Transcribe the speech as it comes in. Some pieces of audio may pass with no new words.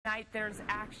Tonight, there's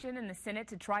action in the Senate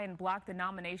to try and block the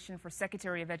nomination for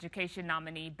Secretary of Education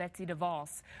nominee Betsy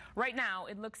DeVos. Right now,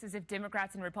 it looks as if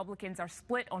Democrats and Republicans are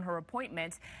split on her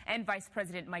appointment, and Vice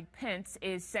President Mike Pence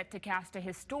is set to cast a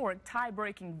historic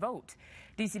tie-breaking vote.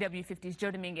 DCW 50's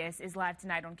Joe Dominguez is live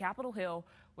tonight on Capitol Hill,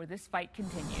 where this fight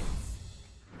continues.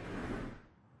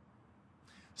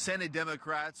 Senate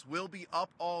Democrats will be up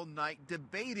all night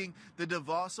debating the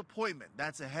DeVos appointment.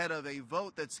 That's ahead of a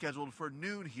vote that's scheduled for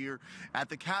noon here at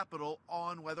the Capitol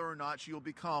on whether or not she will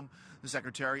become the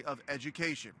Secretary of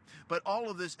Education. But all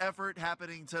of this effort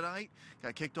happening tonight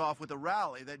got kicked off with a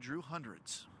rally that drew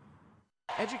hundreds.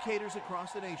 Educators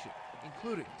across the nation,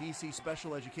 including D.C.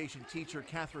 special education teacher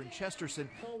Catherine Chesterton,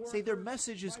 say their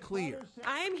message is clear.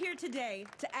 I am here today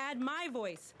to add my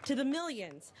voice to the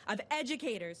millions of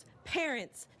educators,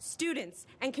 parents, students,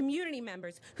 and community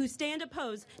members who stand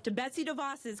opposed to Betsy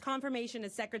DeVos's confirmation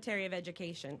as Secretary of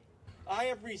Education. I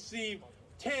have received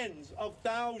tens of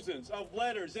thousands of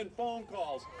letters and phone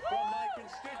calls from my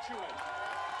constituents.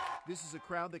 This is a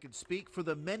crowd that can speak for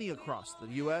the many across the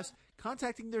U.S.,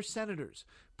 contacting their senators,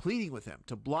 pleading with them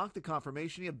to block the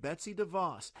confirmation of Betsy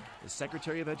DeVos as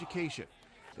Secretary of Education.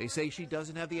 They say she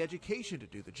doesn't have the education to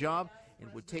do the job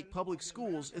and would take public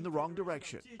schools in the wrong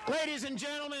direction. Ladies and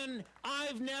gentlemen,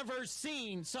 I've never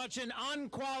seen such an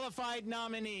unqualified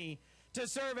nominee to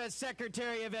serve as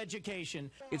Secretary of Education.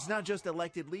 It's not just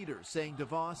elected leaders saying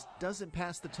DeVos doesn't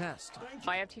pass the test.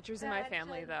 I have teachers in my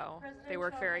family, though. They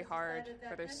work very hard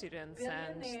for their students,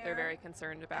 and they're very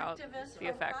concerned about the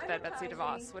effect that Betsy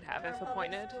DeVos would have if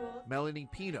appointed. Melanie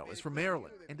Pino is from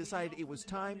Maryland and decided it was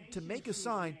time to make a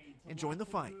sign and join the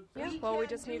fight. Yeah, well, we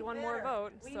just need one more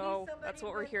vote, so that's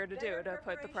what we're here to do, to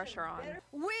put the pressure on.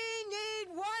 We need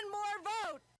one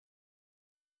more vote!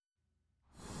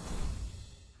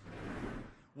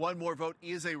 One more vote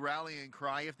is a rallying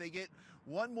cry. If they get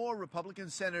one more Republican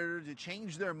senator to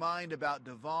change their mind about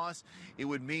DeVos, it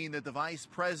would mean that the vice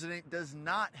president does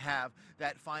not have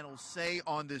that final say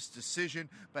on this decision.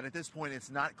 But at this point,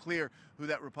 it's not clear who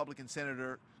that Republican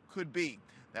senator could be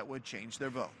that would change their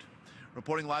vote.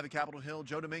 Reporting live at Capitol Hill,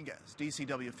 Joe Dominguez,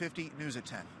 DCW 50 News at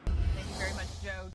 10. Thank you very much, Joe.